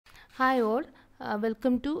Hi all,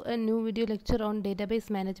 welcome to a new video lecture on database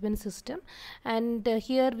management system, and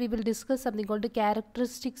here we will discuss something called the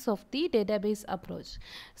characteristics of the database approach.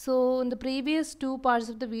 So in the previous two parts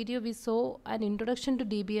of the video we saw an introduction to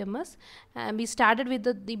DBMS, and we started with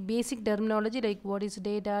the basic terminology like what is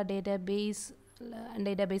data, database and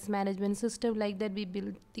database management system. Like that we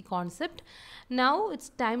built the concept. Now it's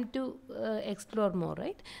time to explore more,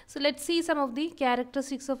 right? So let's see some of the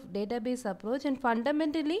characteristics of database approach and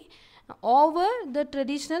fundamentally over the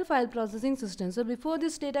traditional file processing system. So before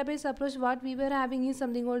this database approach, what we were having is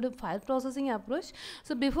something called a file processing approach.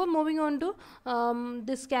 So before moving on to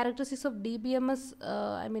this characteristics of DBMS,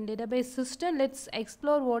 database system, let's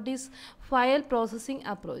explore what is file processing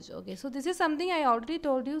approach. Okay, so this is something I already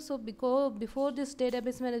told you. So because before this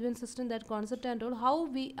database management system, that concept and all, how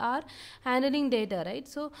we are handling data, right?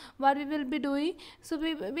 So what we will be doing, so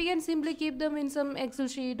we can simply keep them in some Excel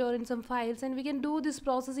sheet or in some files, and we can do this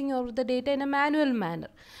processing of the data in a manual manner,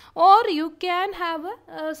 or you can have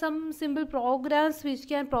some simple programs which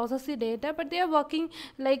can process the data, but they are working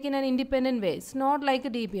like in an independent way. It's not like a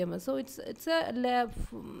DBMS. So it's a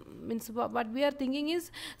means what we are thinking is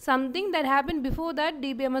something that happened before that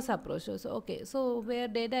DBMS approach. So okay, so where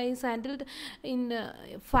data is handled in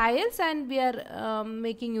files and we are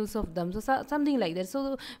making use of them, so something like that.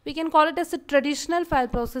 So we can call it as a traditional file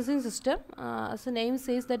processing system, as the name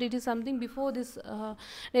says that it is something before this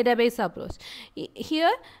database approach.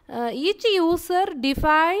 Here each user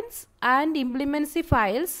defines and implements the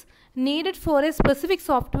files needed for a specific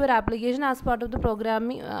software application as part of the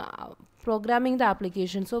programming the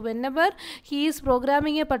application. So whenever he is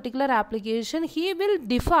programming a particular application, he will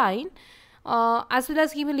define as well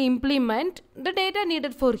as he will implement the data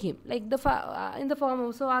needed for him, like the in the form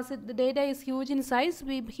of, so as the data is huge in size,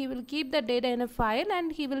 he will keep the data in a file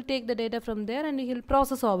and he will take the data from there and he will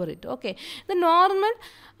process over it. Okay, the normal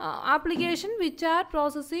application which are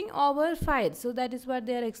processing over files. So that is what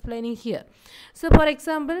they are explaining here. So for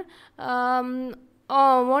example,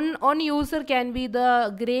 one user can be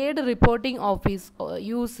the grade reporting office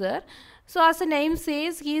user. So as the name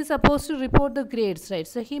says, he is supposed to report the grades, right?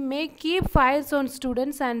 So he may keep files on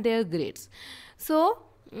students and their grades. So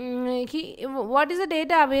what is the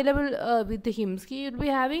data available with him? He will be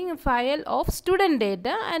having a file of student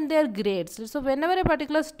data and their grades. So whenever a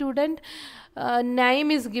particular student name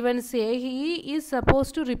is given, say, he is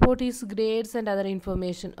supposed to report his grades and other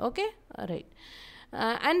information. Okay, all right.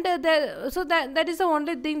 So that is the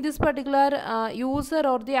only thing this particular user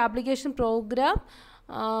or the application program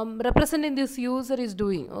representing this user is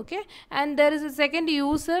doing. Okay, and there is a second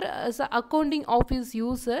user as an accounting office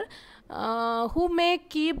user who may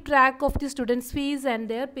keep track of the students' fees and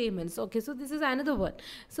their payments. Okay, so this is another one.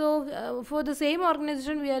 So for the same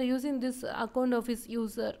organization, we are using this account office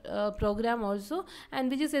user program also,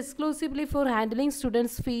 and which is exclusively for handling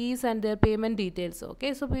students' fees and their payment details.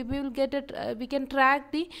 Okay, so we will get it. We can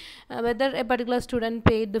track the whether a particular student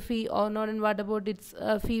paid the fee or not, and what about its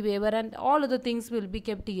fee waiver, and all other things will be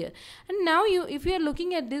kept here. And now if you are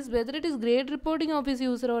looking at this, whether it is grade reporting office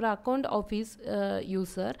user or account office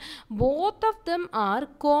user, both of them are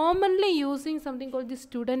commonly using something called the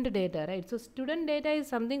student data, right? So student data is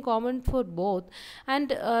something common for both, and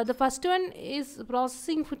the first one is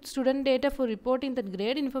processing student data for reporting that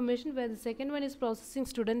grade information, where the second one is processing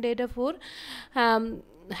student data for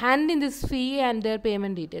handling this fee and their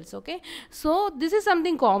payment details. Okay, so this is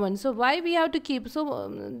something common. So why we have to keep, so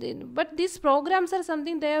but these programs are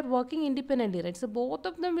something they are working independently, right? So both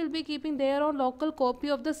of them will be keeping their own local copy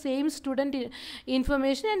of the same student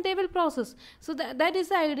information and they will process. So that is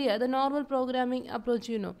the idea, the normal programming approach,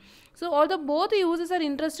 you know. So although both users are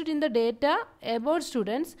interested in the data about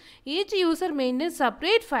students, each user maintains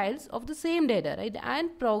separate files of the same data, right,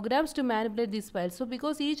 and programs to manipulate these files. So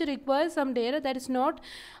because each requires some data that is not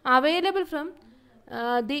available from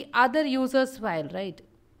the other user's file, right?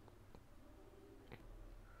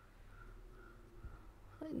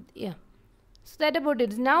 Yeah. So that about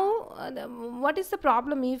it. Now what is the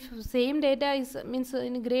problem if same data is means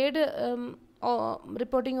in grade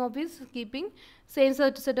reporting office keeping same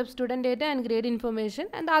set of student data and grade information,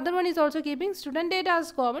 and the other one is also keeping student data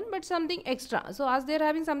as common but something extra. So as they are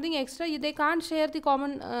having something extra, they can't share the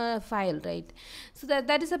common file, right? So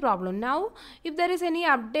that is a problem. Now if there is any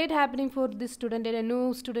update happening for this student data, a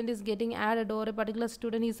new student is getting added or a particular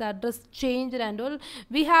student is address changed and all,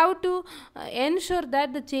 we have to ensure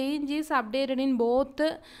that the change is updated in both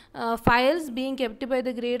files being kept by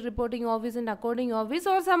the grade reporting office and accounting office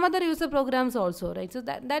or some other user programs also, right? So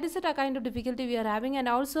that is a kind of difficulty we are having, and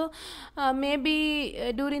also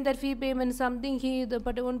maybe during that fee payment something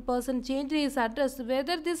the one person changed his address,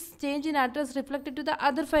 whether this change in address reflected to the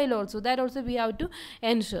other file also, that also we have to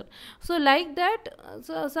ensure. So like that,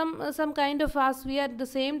 so some kind of, as we are the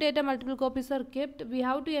same data multiple copies are kept, we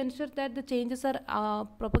have to ensure that the changes are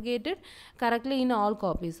propagated correctly in all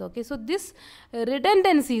copies. Okay, so this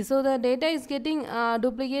redundancy, so the data is getting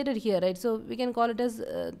duplicated here, right? So we can call it as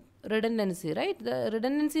redundancy, right? The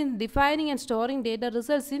redundancy in defining and storing data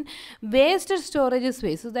results in wasted storage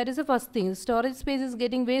space. So that is the first thing. Storage space is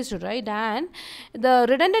getting wasted, right? And the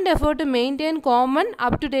redundant effort to maintain common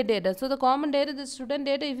up-to-date data. So the common data, the student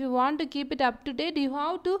data, if you want to keep it up to date, you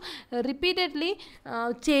have to repeatedly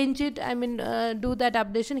change it, I mean do that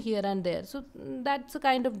updation here and there. So that's the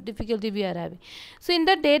kind of difficulty we are having. So in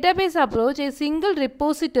the database approach, a single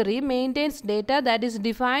repository maintains data that is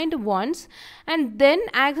defined once and then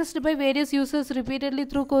accessed by various users repeatedly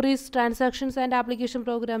through queries, transactions and application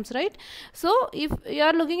programs, right? So if you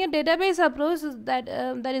are looking at database approach,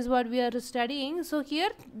 that is what we are studying. So here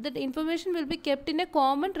that information will be kept in a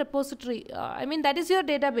common repository, I mean that is your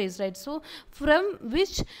database, right? So from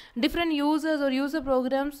which different users or user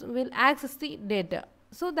programs will access the data.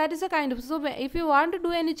 So that is a kind of, so if you want to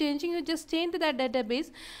do any changing, you just change that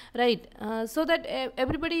database, right? So that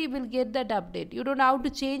everybody will get that update. You don't have to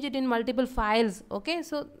change it in multiple files. Okay,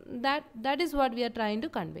 so that is what we are trying to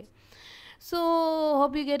convey. So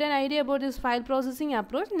hope you get an idea about this file processing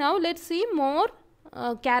approach. Now let's see more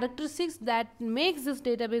characteristics that makes this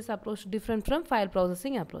database approach different from file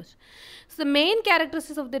processing approach. So the main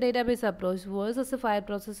characteristics of the database approach versus the file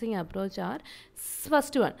processing approach are: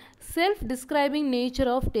 first one, self-describing nature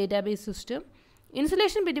of database system,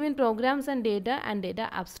 insulation between programs and data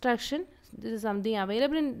abstraction. This is something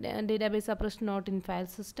available in database approach, not in file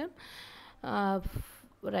system.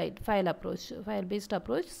 Right, file-based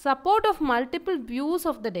approach. Support of multiple views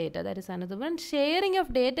of the data, that is another one. Sharing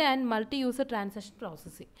of data and multi-user transaction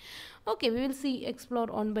processing. Okay, we will explore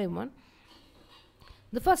one by one.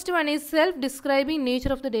 The first one is self-describing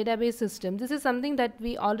nature of the database system. This is something that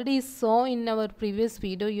we already saw in our previous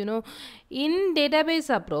video. You know, in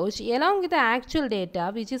database approach, along with the actual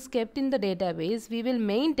data which is kept in the database, we will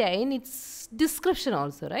maintain its description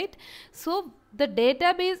also, right? So the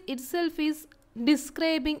database itself is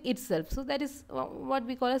describing itself. So that is what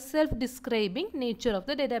we call a self-describing nature of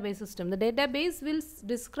the database system. The database will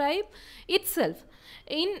describe itself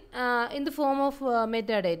in the form of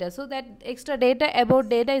metadata. So that extra data about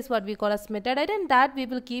data is what we call as metadata, and that we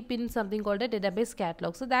will keep in something called a database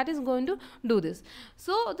catalog. So that is going to do this.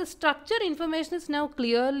 So the structure information is now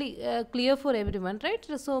clear for everyone, right?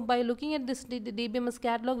 So by looking at this DBMS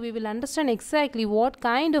catalog, we will understand exactly what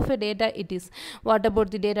kind of a data it is. What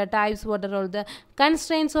about the data types? What are all the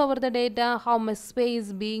constraints over the data? How much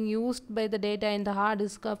space being used by the data in the hard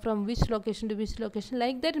disk, from which location to which location?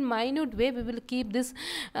 Like that, in minute way, we will keep this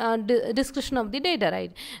description of the data,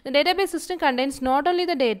 right? The database system contains not only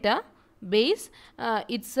the data base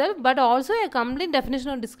itself, but also a complete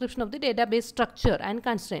definition or description of the database structure and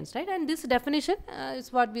constraints, right? And this definition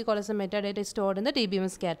is what we call as a metadata stored in the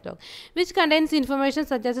DBMS catalog, which contains information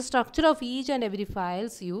such as the structure of each and every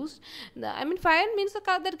files used. File means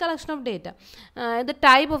that collection of data, the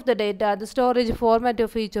type of the data, the storage format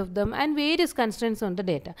of each of them, and various constraints on the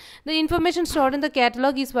data. The information stored in the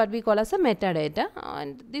catalog is what we call as a metadata,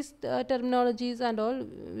 and these terminologies and all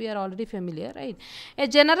we are already familiar, right? A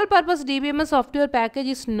general purpose DBMS software package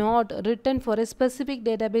is not written for a specific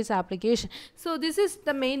database application. So this is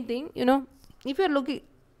the main thing. You know, if you are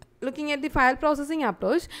looking at the file processing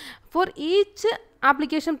approach, for each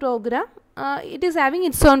application program, it is having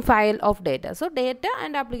its own file of data. So data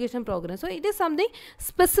and application program. So it is something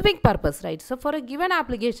specific purpose, right? So for a given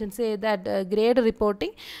application, say that grade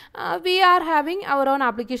reporting, we are having our own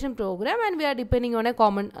application program and we are depending on a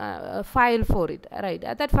common file for it, right?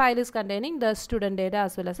 That file is containing the student data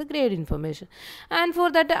as well as the grade information. And for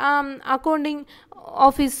that accounting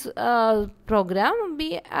office program,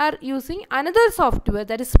 we are using another software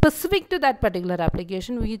that is specific to that particular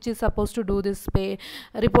application, which is supposed to do this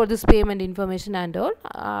report this payment information and all.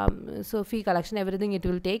 So fee collection, everything it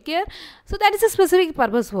will take care. So that is a specific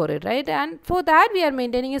purpose for it, right? And for that we are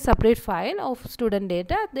maintaining a separate file of student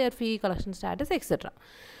data, their fee collection status, etc.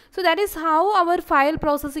 So that is how our file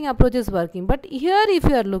processing approach is working. But here if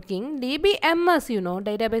you are looking, DBMS, you know,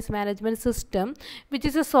 database management system, which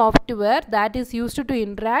is a software that is used to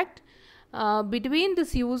interact between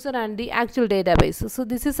this user and the actual database. So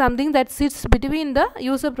this is something that sits between the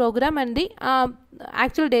user program and the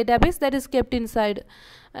actual database that is kept inside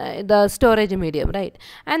the storage medium, right?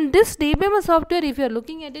 And this DBMS software, if you are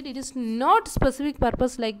looking at it, it is not specific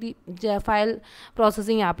purpose like the file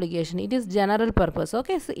processing application. It is general purpose.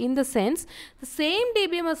 Okay, so in the sense, the same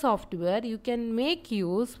DBMS software you can make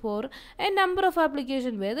use for a number of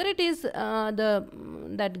applications, whether it is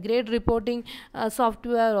that grade reporting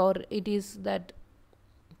software, or it is that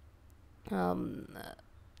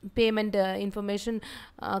payment information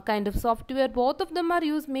kind of software. Both of them are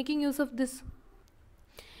making use of this.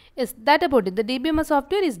 Yes, that about it. The DBMS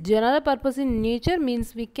software is general purpose in nature,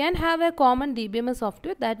 means we can have a common DBMS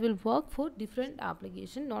software that will work for different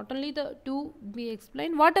application, not only the two we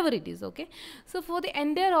explained, whatever it is. Okay, so for the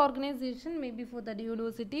entire organization, maybe for the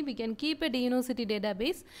university, we can keep a university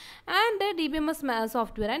database and a DBMS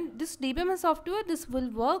software, and this DBMS software, this will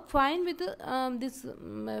work fine with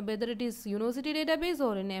whether it is university database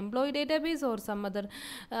or an employee database or some other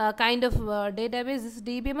kind of database. This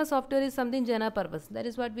DBMS software is something general purpose. That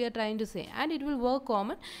is what we are trying to say, and it will work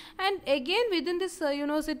common. And again, within this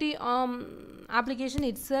university application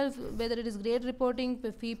itself, whether it is grade reporting,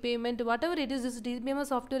 fee payment, whatever it is, this DBMS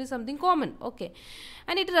software is something common. Okay,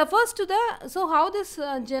 and it refers to the, so how this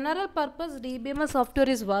general purpose DBMS software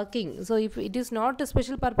is working. So if it is not a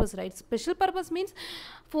special purpose, right? Special purpose means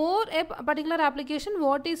for a particular application,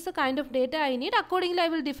 what is the kind of data I need, accordingly I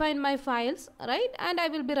will define my files, right, and I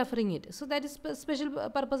will be referring it. So that is special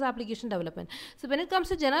purpose application development. So when it comes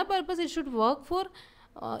to general purpose, it should work for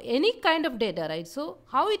any kind of data, right? So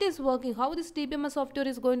how it is working, how this DBMS software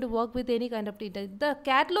is going to work with any kind of data, the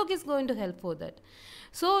catalog is going to help for that.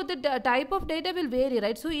 So the type of data will vary,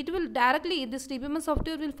 right? So it will directly, this DBMS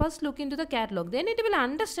software will first look into the catalog, then it will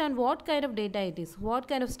understand what kind of data it is, what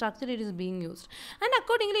kind of structure it is being used, and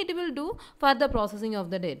accordingly it will do further processing of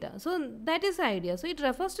the data. So that is the idea. So it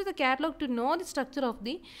refers to the catalog to know the structure of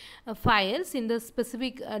the files in the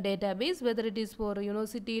specific database, whether it is for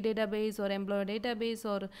university database or employer database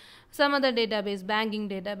or some other database, banking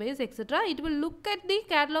database, etc. It will look at the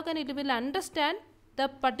catalog and it will understand the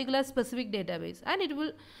particular specific database, and it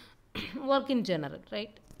will work in general,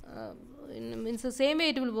 right? In the same way,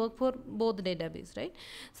 it will work for both database, right?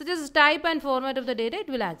 So just type and format of the data it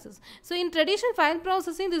will access. So in traditional file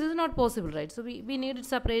processing, this is not possible, right? So we need it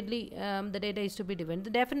separately. The data is to be defined.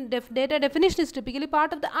 The data definition is typically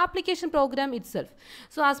part of the application program itself.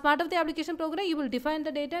 So as part of the application program, you will define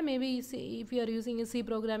the data. Maybe if you are using a C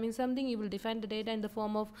programming something, you will define the data in the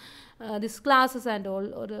form of these classes and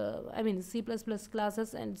all, or I mean C++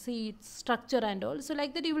 classes and C structure and all. So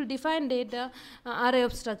like that you will define data, array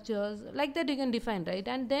of structures, like that you can define, right?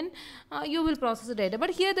 And then you will process the data. But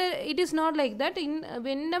here it is not like that.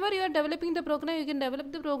 Whenever you are developing the program, you can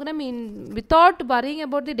develop the program without worrying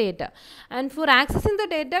about the data. And for accessing the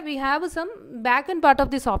data, we have some backend part of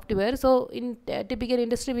the software. So in typical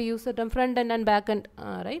industry, we use the term front end and backend,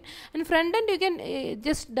 right? And front end you can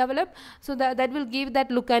just develop, so that will give that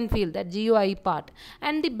look and feel, that GUI part.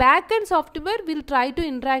 And the backend software will try to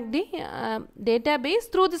interact the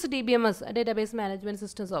database through this DBMS, database management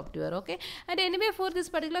system software. Okay, and anyway, for this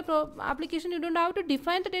particular application, you don't have to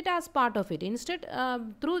define the data as part of it. Instead,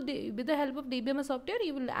 with the help of DBMS software,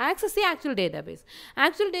 you will access the actual database.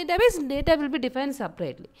 Actual database data will be defined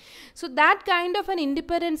separately. So that kind of an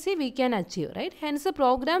independency we can achieve, right? Hence, the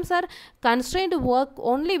programs are constrained to work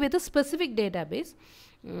only with a specific database.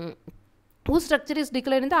 Whose structure is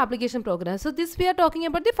declared in the application program. So this we are talking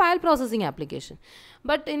about the file processing application.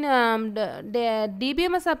 But in the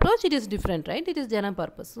DBMS approach, it is different, right? It is general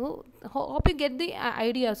purpose. So hope you get the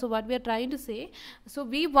idea. So what we are trying to say, so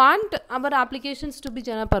we want our applications to be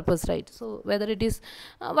general purpose, right? So whether it is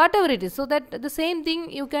whatever it is, so that the same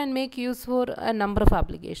thing you can make use for a number of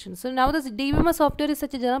applications. So now this DBMS software is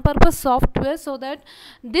such a general purpose software, so that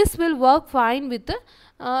this will work fine with the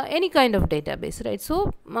any kind of database, right?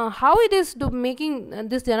 So how it is making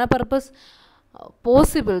this general purpose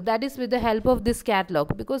possible, that is with the help of this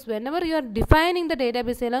catalog, because whenever you are defining the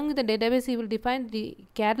database, along with the database you will define the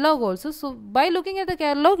catalog also. So by looking at the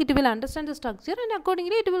catalog, it will understand the structure, and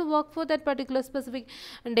accordingly it will work for that particular specific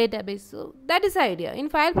database. So that is the idea. In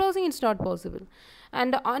file processing, it's not possible.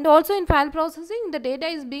 And also in file processing, the data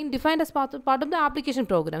is being defined as part of the application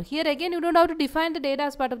program. Here again, you don't have to define the data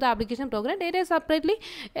as part of the application program. Data is separately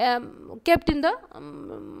kept in the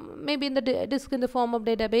maybe in the disk in the form of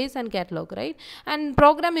database and catalog, right? And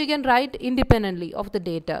program you can write independently of the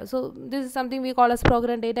data. So this is something we call as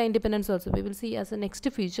program data independence also. We will see as a next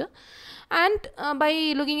feature. And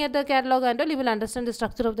by looking at the catalog and all, you will understand the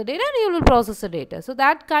structure of the data and you will process the data. So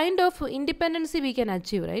that kind of independency we can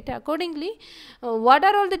achieve, right? Accordingly, what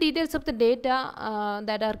are all the details of the data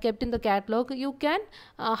that are kept in the catalog, you can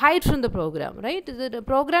hide from the program, right? The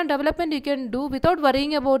program development you can do without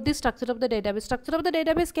worrying about the structure of the database. Structure of the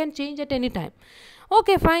database can change at any time.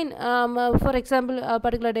 Okay, fine. For example, a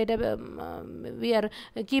particular data, we are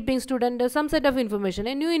keeping student some set of information,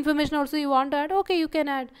 and new information also you want to add. Okay, you can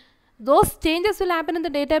add. Those changes will happen in the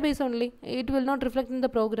database only. It will not reflect in the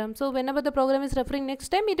program. So whenever the program is referring next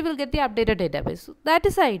time, it will get the updated database. So that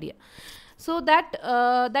is the idea. So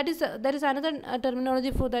there is another terminology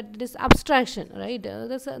for that. It is abstraction, right?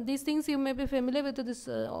 These things you may be familiar with, this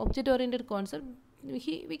object-oriented concept.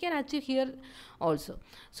 We can achieve here also.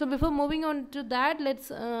 So before moving on to that, let's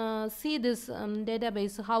see this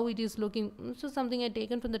database, how it is looking. So something I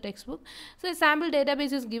taken from the textbook. So a sample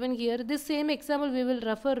database is given here. This same example we will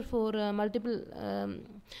refer for multiple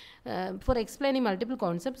for explaining multiple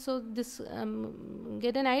concepts. So this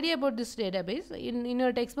get an idea about this database. In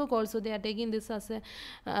your textbook also they are taking this as a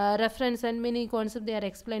reference, and many concepts they are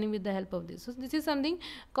explaining with the help of this. So this is something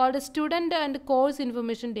called a student and course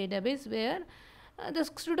information database, where the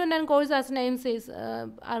student and course, as name says,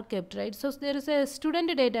 are kept, right? So there is a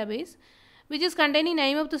student database which is containing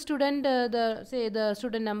name of the student, the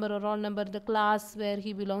student number or roll number, the class where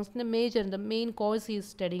he belongs, the major, the main course he is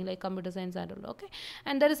studying, like computer science and all. Okay,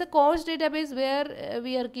 and there is a course database where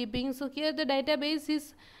we are keeping. So here the database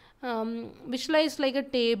is visualized like a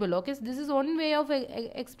table. Okay, so this is one way of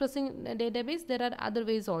expressing a database. There are other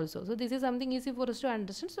ways also. So this is something easy for us to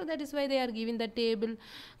understand. So that is why they are giving the table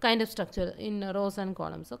kind of structure in rows and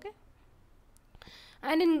columns. Okay,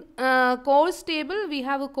 and in course table we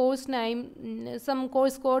have a course name, some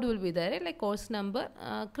course code will be there, right? Like course number,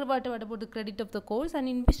 what about the credit of the course, and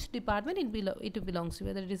in which department it belongs to,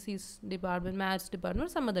 whether it is his department, maths department,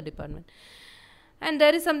 or some other department. And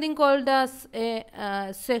there is something called as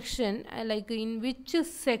a section, like in which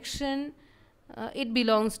section it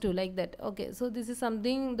belongs to, like that. Okay, so this is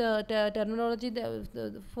something the terminology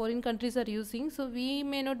the foreign countries are using. So we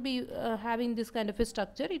may not be having this kind of a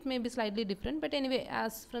structure. It may be slightly different, but anyway,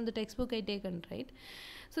 as from the textbook I taken, right?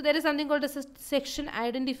 So there is something called a section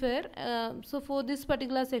identifier. So for this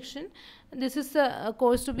particular section, this is a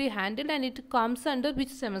course to be handled, and it comes under which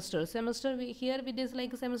semester. Here it is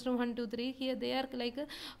like semester 1, 2, 3. Here they are like a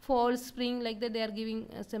fall, spring, like that. They are giving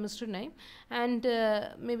a semester name, and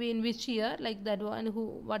maybe in which year, like that one.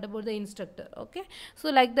 What about the instructor? Okay,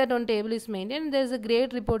 so like that on table is maintained. There is a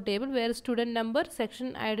grade report table where student number,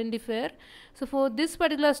 section identifier. So for this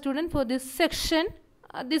particular student, for this section,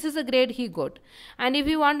 this is a grade he got. And if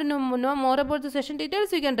you want to know more about the session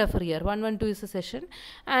details, you can refer here. 112 is a session,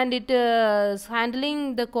 and it is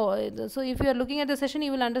handling the so if you are looking at the session,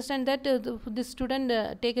 you will understand that this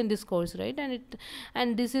student taken this course, right?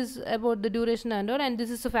 And this is about the duration and all, and this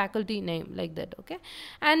is a faculty name, like that. Okay,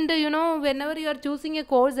 and you know, whenever you are choosing a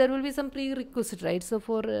course, there will be some prerequisite, right? So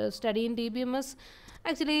for studying DBMS,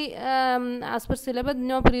 actually, as per syllabus,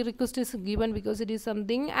 no prerequisite is given, because it is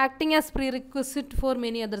something acting as prerequisite for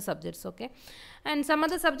many other subjects. Okay, and some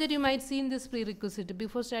other subject you might see in this prerequisite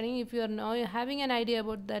before studying. If you are now having an idea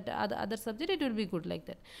about that other subject, it will be good, like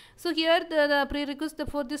that. So here the prerequisite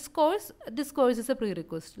for this course is a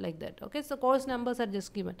prerequisite, like that. Okay, so course numbers are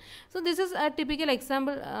just given. So this is a typical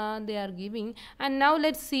example they are giving. And now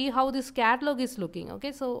let's see how this catalog is looking.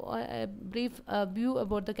 Okay, so a brief view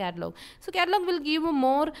about the catalog. So catalog will give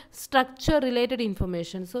more structure related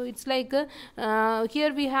information. So it's like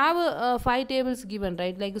here we have 5 tables given,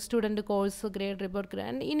 right? Like student, course, grade, report,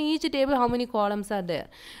 and in each table how many columns are there.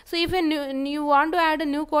 So if you want to add a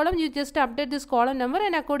new column, you just update this column number,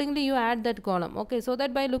 and accordingly you add that column. Okay, so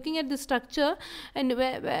that by looking at the structure, and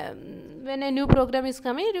when a new program is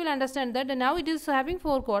coming, it will understand that now it is having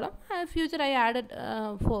 4 columns. Future I added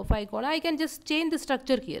 5 columns. I can just change the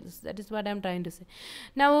structure here. That is what I am trying to say.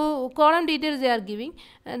 Now column details they are giving.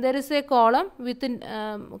 There is a column with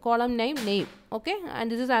column name. Okay, and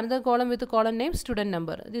this is another column with the column name, student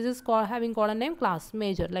number. This is having column name, class,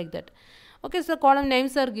 major, like that. Okay, so column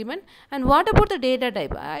names are given. And what about the data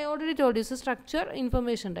type? I already told you, so structure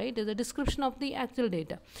information, right? The description of the actual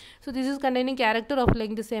data. So this is containing character of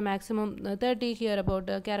length, the same maximum 30. Here about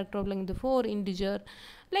character of length 4, integer,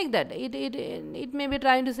 like that. It may be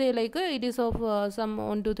trying to say like it is of some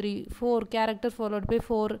 1, 2, 3, 4 character followed by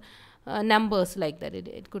 4 numbers, like that.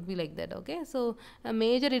 It could be like that. Okay, so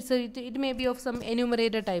major, it may be of some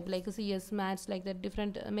enumerator type, like CS, maths, like that.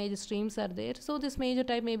 Different major streams are there. So this major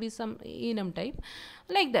type may be some enum type,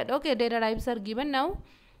 like that. Okay, data types are given. Now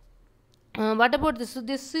what about this? So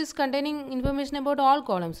this is containing information about all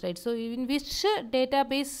columns, right? So in which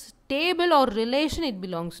database table or relation it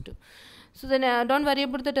belongs to. So then don't worry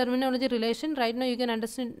about the terminology relation. Right now you can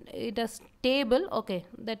understand it as table. Okay,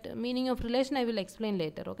 that meaning of relation I will explain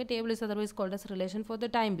later. Okay, table is otherwise called as relation for the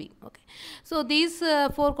time being. Okay, so these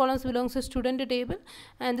 4 columns belongs to student table,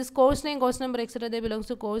 and this course name, course number, etc. they belongs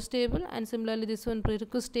to course table, and similarly this one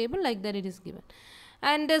prerequisite table, like that it is given.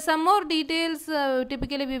 And some more details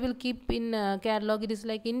typically we will keep in catalog. It is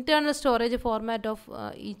like internal storage format of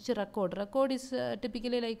each record. Record is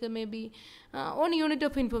typically like maybe one unit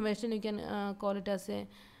of information, you can call it as a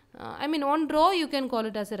I mean one row you can call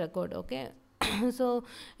it as a record. Okay. So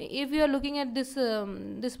if you are looking at this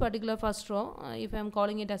this particular first row, if I am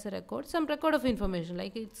calling it as a record, some record of information,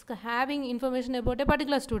 like it's having information about a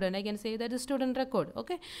particular student, I can say that is student record.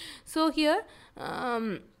 Okay, so here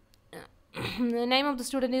the name of the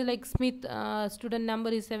student is like Smith, student number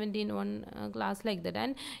is 17, one class, like that.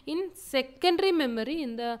 And in secondary memory,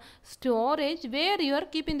 in the storage where you are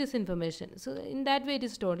keeping this information, so in that way it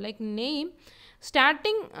is stored. Like name,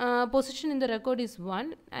 starting position in the record is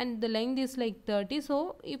 1 and the length is like 30.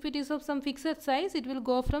 So if it is of some fixed size, it will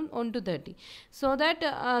go from 1 to 30. So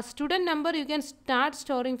that student number you can start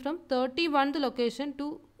storing from 31 the location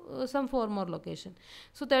to some 4 more location.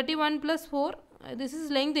 So 31 plus 4, this is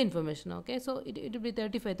length information. Okay, so it will be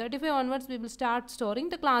 35 onwards we will start storing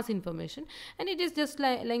the class information, and it is just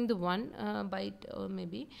like length 1 byte or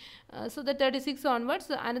maybe so the 36 onwards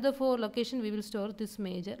another 4 location we will store this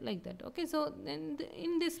major, like that. Okay, so then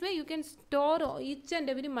in this way you can store each and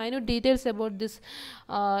every minute details about this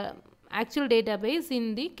actual database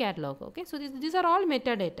in the catalog. Okay, so these are all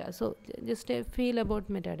metadata, so just a feel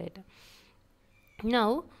about metadata.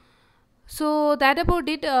 Now, so that about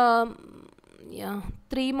it. Yeah,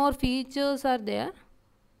 3 more features are there.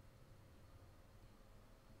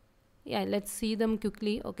 Yeah, let's see them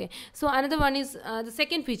quickly. Okay, so another one is the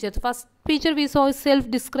second feature. The first feature we saw is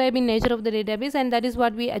self-describing nature of the database, and that is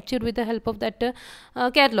what we achieved with the help of that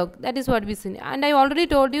catalog. That is what we see. And I already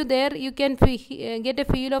told you there you can get a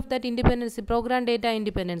feel of that independency, program data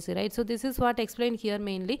independency, right? So this is what I explained here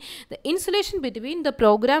mainly, the insulation between the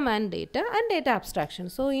program and data abstraction.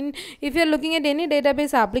 So if you are looking at any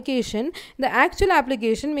database application, the actual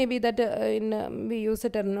application maybe that we use a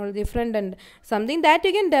terminology front end, something that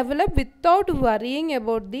you can develop without worrying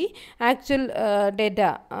about the actual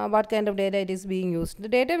data, what kind of data it is being used. The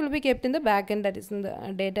data will be kept in the backend, that is in the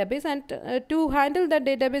database, and to handle that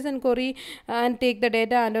database and query and take the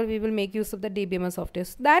data, and we will make use of the DBMS software.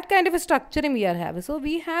 So that kind of a structuring we are having. So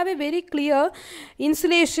we have a very clear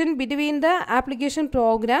insulation between the application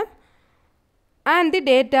program and the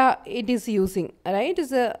data it is using, right?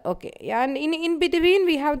 Is okay, and in between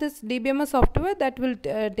we have this DBMS software that will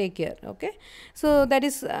take care. Okay, so that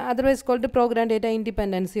is otherwise called the program data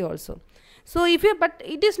independency also. So if you, but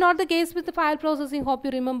it is not the case with the file processing. Hope you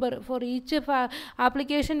remember, for each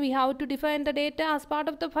application we have to define the data as part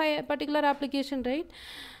of the particular application, right?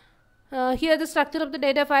 Here the structure of the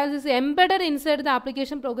data files is embedded inside the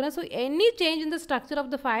application program. So any change in the structure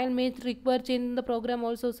of the file may require change in the program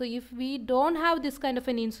also. So if we don't have this kind of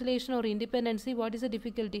an insulation or independency, what is the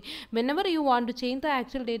difficulty? Whenever you want to change the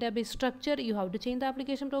actual database structure, you have to change the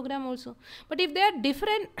application program also. But if they are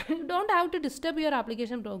different, you don't have to disturb your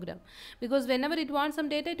application program, because whenever it wants some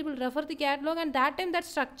data, it will refer the catalog, and that time that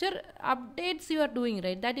structure updates you are doing,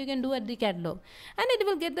 right? That you can do at the catalog, and it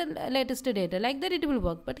will get the latest data, like that it will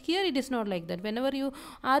work. But here it is not like that. Whenever you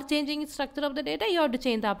are changing structure of the data, you have to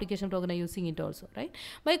change the application program using it also, right?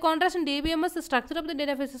 By contrast, in DBMS, the structure of the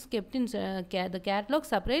database is kept in the catalog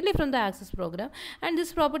separately from the access program, and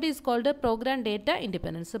this property is called a program data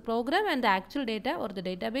independence. The program and the actual data or the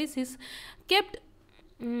database is kept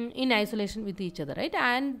in isolation with each other, right?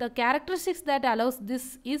 And the characteristics that allows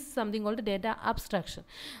this is something called data abstraction.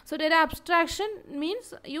 So data abstraction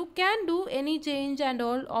means you can do any change and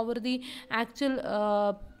all over the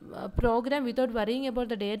actual program without worrying about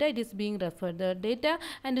the data it is being referred. The data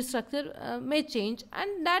and the structure may change,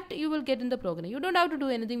 and that you will get in the program. You don't have to do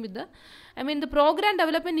anything with the, I mean, the program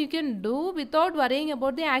development you can do without worrying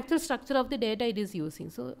about the actual structure of the data it is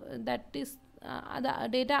using. So that is the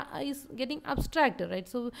data is getting abstracted, right?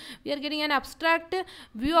 So we are getting an abstract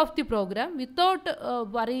view of the program without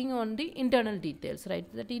worrying on the internal details,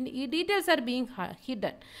 right? That details are being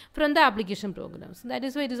hidden from the application programs. That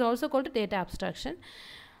is why it is also called data abstraction.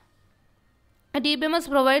 A DBMS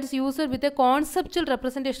provides user with a conceptual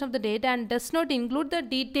representation of the data and does not include the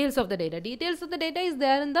details of the data. Details of the data is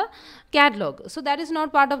there in the catalog. So that is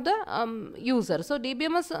not part of the user. So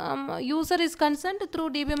DBMS user is concerned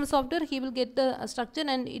through DBMS software, he will get the structure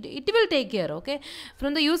and it will take care. Okay.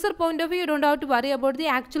 From the user point of view, you don't have to worry about the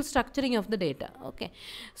actual structuring of the data. Okay.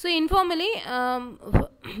 So informally,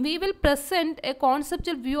 we will present a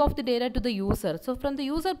conceptual view of the data to the user. So from the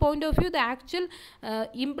user point of view, the actual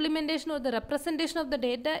implementation or the representation of the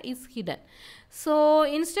data is hidden. So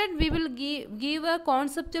instead we will give a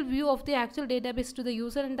conceptual view of the actual database to the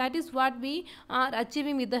user, and that is what we are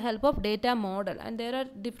achieving with the help of data model. And there are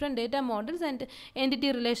different data models, and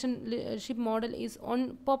entity relationship model is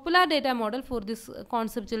on popular data model for this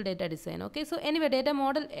conceptual data design. Okay, so anyway, data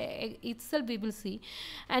model itself we will see,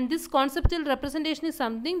 and this conceptual representation is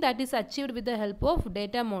something that is achieved with the help of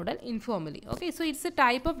data model informally. Okay, so it's a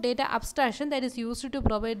type of data abstraction that is used to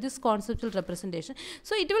provide this conceptual representation.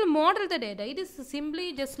 So it will model the data. It is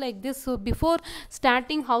simply just like this. So before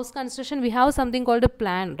starting house construction, we have something called a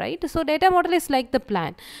plan, right? So data model is like the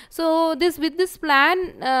plan. So with this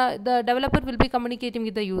plan, the developer will be communicating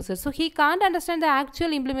with the user. So he can't understand the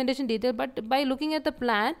actual implementation detail, but by looking at the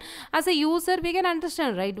plan as a user, we can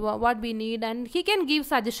understand, right, what we need, and he can give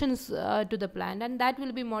suggestions to the plan, and that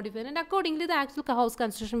will be modified, and accordingly the actual house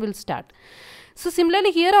construction will start. So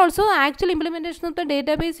similarly here also, actual implementation of the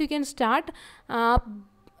database you can start.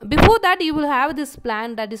 Before that, you will have this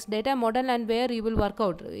plan, that is data model, and where you will work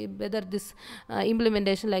out whether this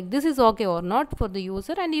implementation like this is okay or not for the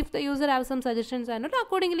user, and if the user have some suggestions or not,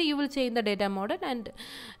 accordingly you will change the data model, and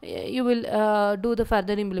you will do the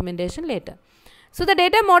further implementation later. So the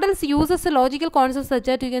data models uses a logical concept such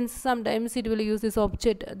that you can sometimes it will use this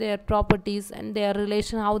object, their properties and their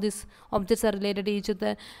relation, how these objects are related to each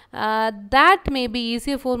other. That may be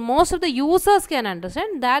easier for most of the users can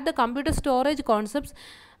understand that the computer storage concepts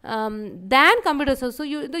than computers. So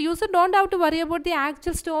the user don't have to worry about the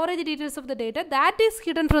actual storage details of the data that is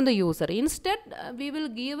hidden from the user. Instead, we will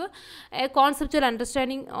give a conceptual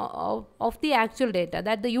understanding of the actual data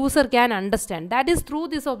that the user can understand. That is through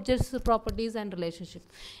these objects, properties and relationship.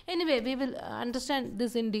 Anyway, we will understand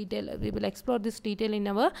this in detail. We will explore this detail in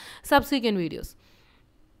our subsequent videos.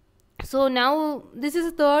 So now this is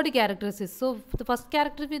the third characteristic. So the first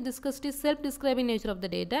characteristic we discussed is self-describing nature of the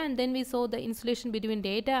data, and then we saw the insulation between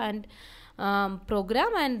data and program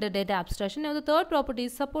and data abstraction. Now the third property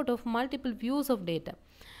is support of multiple views of data.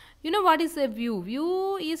 You know what is a view?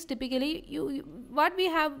 View is typically what we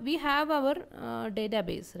have our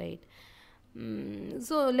database, right?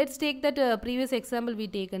 So let's take that previous example we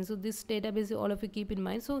taken. So this database all of you keep in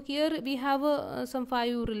mind. So here we have some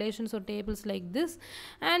 5 relations or tables like this,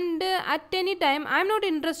 and at any time I'm not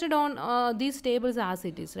interested on these tables as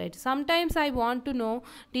it is, right? Sometimes I want to know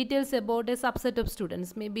details about a subset of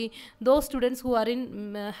students, maybe those students who are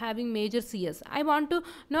in having major CS. I want to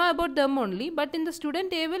know about them only, but in the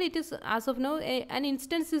student table it is as of now an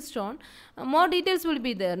instance is shown. More details will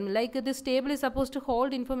be there, like this table is supposed to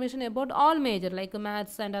hold information about all major, like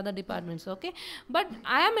maths and other departments. Okay, but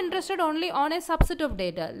I am interested only on a subset of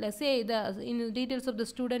data, let's say in details of the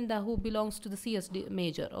student who belongs to the CS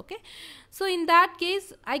major. Okay, so in that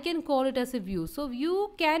case I can call it as a view. So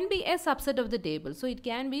view can be a subset of the table, so it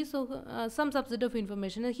can be some subset of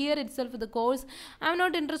information. Here itself the course, I am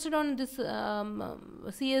not interested on this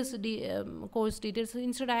CS course details.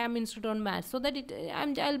 Instead I am interested on maths, so that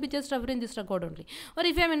I'll be just referring this record only. Or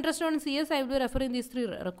if I am interested on CS, I will be referring these 3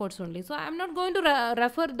 records only. So I am not going to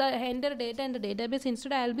refer the entire data in the database.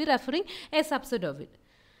 Instead I will be referring a subset of it.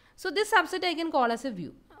 So this subset I can call as a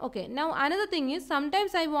view. Okay, now another thing is,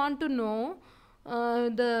 sometimes I want to know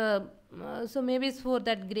so maybe it's for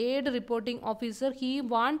that grade reporting officer, he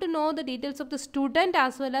want to know the details of the student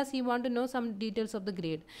as well as he want to know some details of the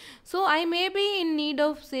grade. So I may be in need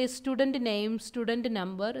of, say, student name, student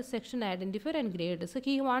number, section identifier and grade. So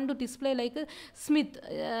he want to display like Smith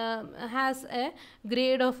has a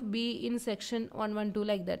grade of B in section 112,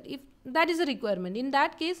 like that. If that is a requirement, in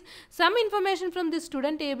that case some information from the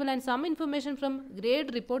student table and some information from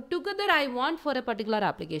grade report together I want for a particular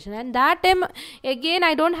application, and that time again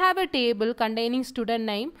I don't have a table containing student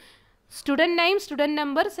name, student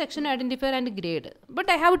number, section identifier and grade, but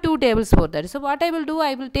I have 2 tables for that. So what I will do,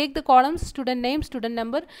 I will take the columns student name, student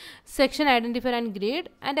number, section identifier and grade,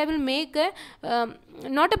 and I will make a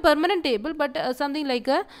not a permanent table, but something like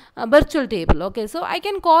a virtual table. Okay, so I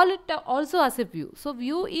can call it also as a view. So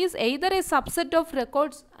view is either a subset of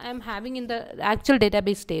records I am having in the actual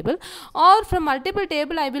database table, or from multiple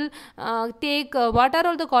table I will take what are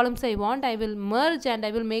all the columns I want, I will merge and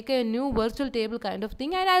I will make a new virtual table kind of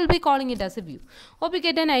thing, and I will be calling it as a view. Hope you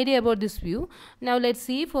get an idea about this view. Now let's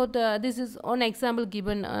see for the, this is one example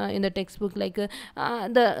given in the textbook, like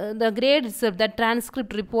the grade itself, that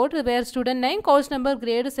transcript report where student name, course number,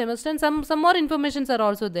 grade, semester, and some more informations are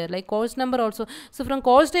also there, like course number also. So from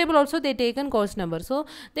course table also they taken course number, so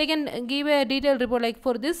they can give a detailed report, like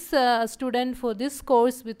for this student, for this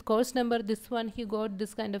course with course number, this one he got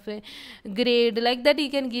this kind of a grade, like that he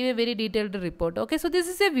can give a very detailed report. Okay, so this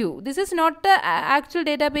is a view. This is not the actual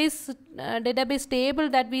database table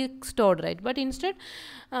that we stored, right, but instead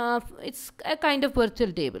it's a kind of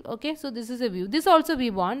virtual table. Okay, so this is a view. This also we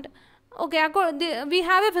want. Okay, we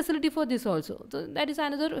have a facility for this also, so that is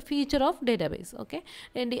another feature of database. Okay,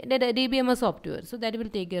 and DBMS software, so that will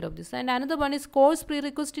take care of this. And another one is course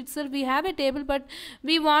prerequisite itself. We have a table, but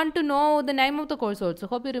we want to know the name of the course also.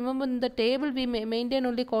 Hope you remember, in the table we maintain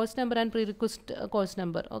only course number and prerequisite course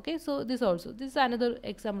number. Okay, so this is another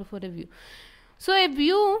example for a view. So a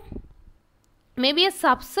view may be a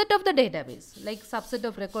subset of the database, like subset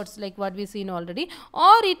of records, like what we seen already,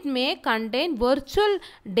 or it may contain virtual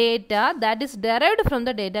data that is derived from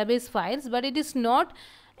the database files, but it is not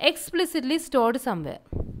explicitly stored somewhere.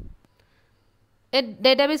 A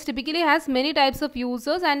database typically has many types of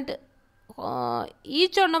users, and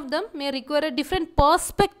each one of them may require a different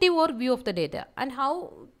perspective or view of the data. And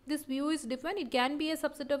how this view is different, it can be a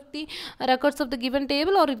subset of the records of the given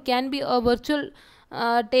table, or it can be a virtual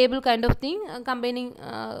table kind of thing, combining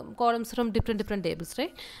columns from different tables,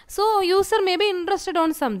 right? So user may be interested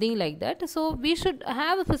on something like that, so we should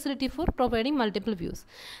have a facility for providing multiple views.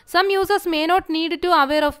 Some users may not need to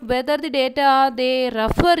aware of whether the data they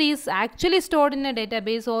refer is actually stored in a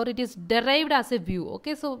database or it is derived as a view.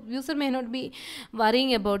 Okay, so user may not be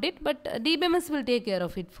worrying about it, but DBMS will take care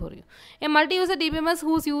of it for you. A multi-user DBMS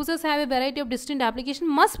whose users have a variety of distinct applications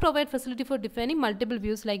must provide facility for defining multiple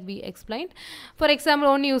views, like we explained. For example,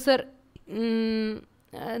 one user,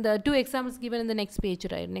 the two examples given in the next page,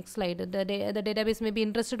 right, next slide, the database may be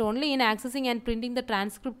interested only in accessing and printing the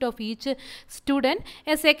transcript of each student.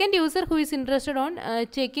 A second user who is interested on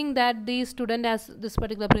checking that the student has this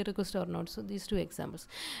particular prerequisite or not. So these two examples.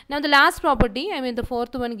 Now the last property, I mean the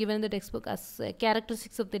fourth one given in the textbook as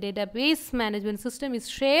characteristics of the database management system, is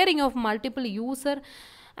sharing of multiple user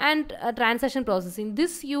and transaction processing.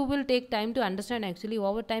 This you will take time to understand. Actually,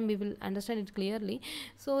 over time we will understand it clearly.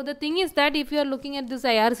 So the thing is that if you are looking at this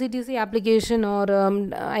IRCTC application or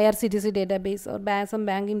IRCTC database or some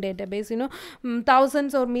banking database, you know,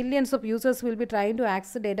 thousands or millions of users will be trying to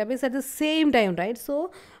access the database at the same time, right?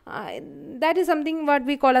 So that is something what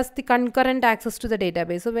we call as the concurrent access to the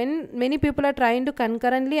database. So when many people are trying to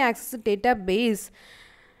concurrently access the database,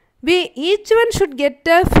 each one should get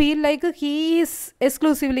a feel like he is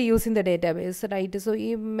exclusively using the database, right? So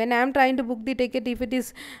when I am trying to book the ticket, if it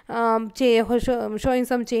is showing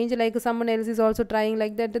some change, like someone else is also trying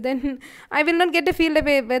like that, then I will not get a feel of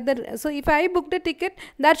whether. So if I booked a ticket,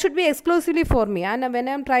 that should be exclusively for me. And when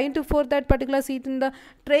I am trying to for that particular seat in the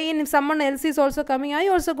train, if someone else is also coming, I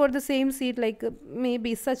also got the same seat. Like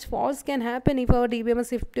maybe such faults can happen if our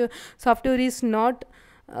DBMS software is not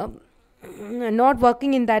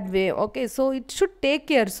working in that way. Okay, so it should take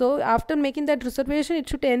care. So after making that reservation, it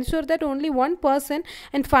should ensure that only one person,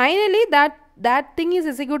 and finally that thing is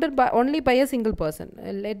executed only by a single person.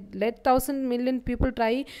 Let 1,000 million people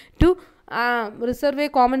try to reserve a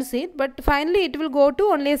common seat, but finally it will go to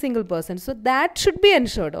only a single person. So that should be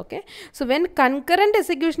ensured. Okay, so when concurrent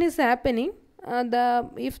execution is happening,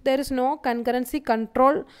 if there is no concurrency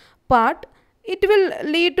control part, it will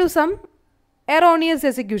lead to some erroneous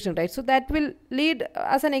execution, right? So that will lead,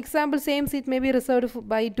 as an example, same seat may be reserved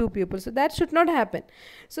by 2 people. So that should not happen.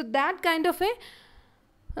 So that kind of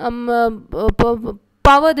a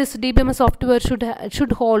power this DBMS software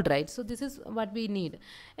should hold, right? So this is what we need.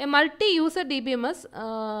 A multi-user DBMS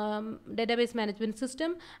database management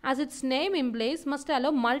system, as its name implies, must allow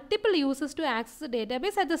multiple users to access the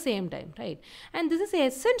database at the same time, right? And this is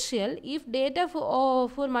essential if data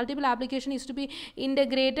for multiple application is to be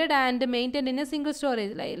integrated and maintained in a single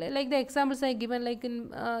storage, like the examples I given, like in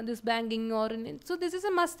this banking or so this is a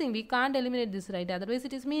must thing. We can't eliminate this, right? Otherwise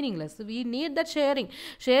it is meaningless. So we need that sharing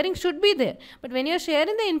should be there. But when you are sharing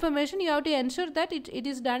sharing the information, you have to ensure that it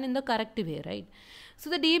is done in the correct way, right? So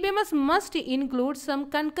the DBMS must include some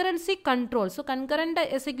concurrency control. So concurrent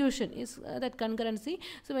execution is that concurrency.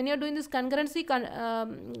 So when you are doing this concurrency,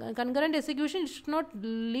 concurrent execution, it should not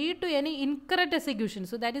lead to any incorrect execution.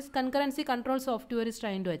 So that is concurrency control software is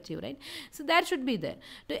trying to achieve, right? So that should be there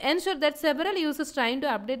to ensure that several users trying to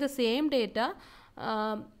update the same data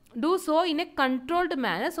do so in a controlled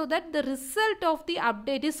manner, so that the result of the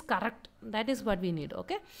update is correct. That is what we need.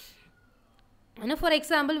 Okay. And for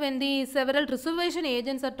example, when the several reservation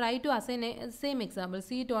agents are trying to assign a same example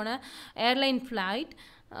seat on a airline flight,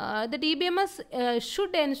 the DBMS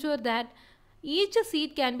should ensure that each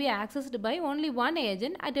seat can be accessed by only one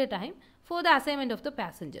agent at a time for the assignment of the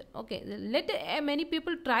passenger. Okay, let many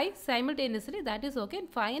people try simultaneously, that is okay. And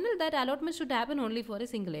final, that allotment should happen only for a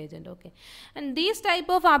single agent. Okay, and these type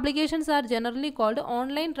of applications are generally called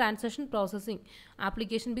online transaction processing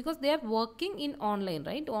application, because they are working in online,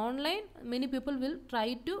 right? Online, many people will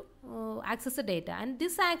try to access the data, and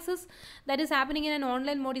this access that is happening in an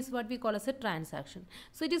online mode is what we call as a transaction.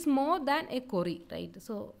 So it is more than a query, right?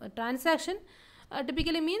 So a transaction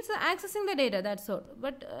typically means accessing the data, that's all.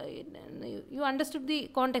 But you understood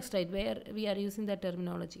the context, right, where we are using that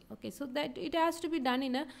terminology. Okay, so that it has to be done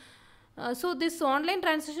in a so this online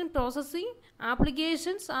transaction processing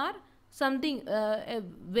applications are something a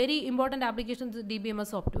very important application to the DBMS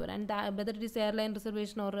software, and whether it is airline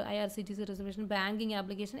reservation or IRCTC reservation, banking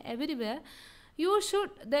application, everywhere you should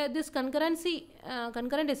this concurrency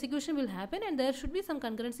concurrent execution will happen, and there should be some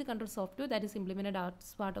concurrency control software that is implemented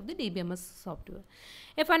as part of the DBMS software.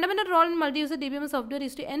 A fundamental role in multi-user DBMS software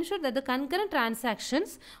is to ensure that the concurrent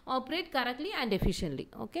transactions operate correctly and efficiently.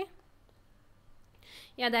 Okay,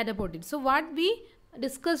 yeah, that about it. So what we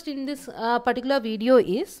discussed in this particular video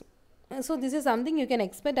is, so this is something you can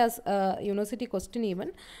expect as a university question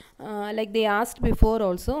even, like they asked before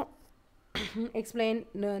also. Explain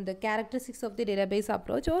the characteristics of the database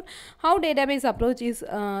approach, or how database approach is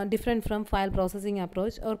different from file processing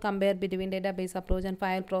approach, or compare between database approach and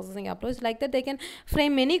file processing approach. Like that, they can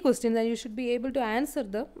frame many questions, and you should be able to answer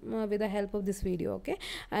them with the help of this video. Okay,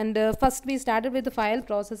 and first we started with the file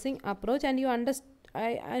processing approach, and you understand.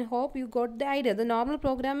 I hope you got the idea. The normal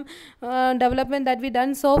program development that we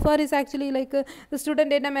done so far is actually like the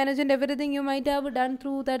student data management, everything you might have done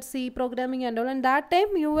through that C programming and all, and that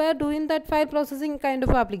time you were doing that file processing kind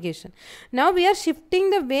of application. Now we are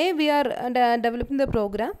shifting the way we are developing the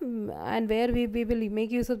program, and where we will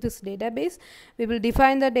make use of this database. We will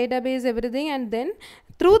define the database, everything, and then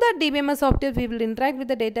through that DBMS software we will interact with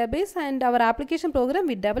the database, and our application program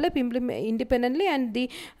we develop independently, and the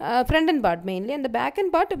front end part mainly, and the back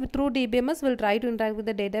end part through DBMS will try to interact with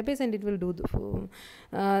the database, and it will do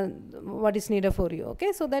what is needed for you.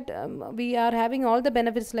 Okay, so that we are having all the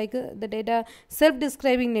benefits, like the data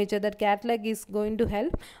self-describing nature, that catalog is going to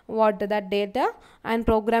help what that data and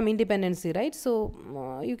program independency, right? So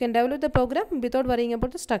you can develop the program without worrying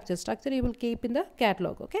about the structure you will keep in the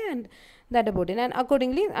catalog. Okay, and that about it. And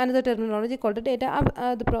accordingly, another terminology called the data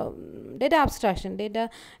abstraction. Data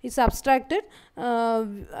is abstracted,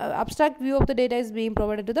 abstract view of the data is being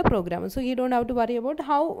provided to the programmer, so you don't have to worry about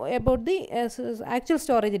the actual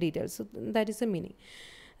storage details. So that is the meaning.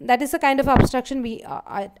 That is the kind of abstraction we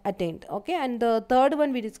attained. Okay, and the third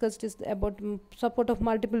one we discussed is about support of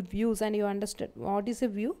multiple views, and you understood what is a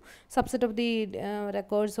view, subset of the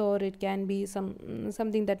records, or it can be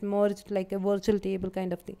something that merged like a virtual table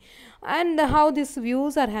kind of thing, and how these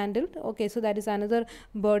views are handled. Okay, so that is another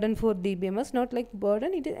burden for DBMS, not like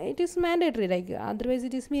burden, it is mandatory, like otherwise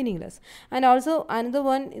it is meaningless. And also another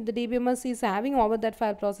one the DBMS is having over that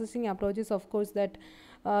file processing approaches, of course, that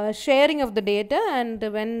sharing of the data, and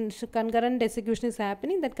when concurrent execution is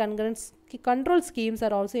happening, that concurrent control schemes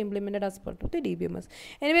are also implemented as part of the DBMS.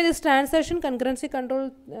 Anyway, this transaction concurrency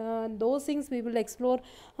control, those things we will explore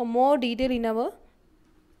more detail in our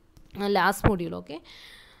last module. Okay,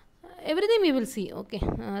 everything we will see. Okay,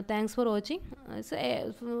 thanks for watching.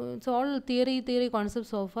 It's all theory concepts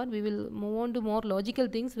so far. We will move on to more logical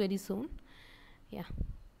things very soon. Yeah.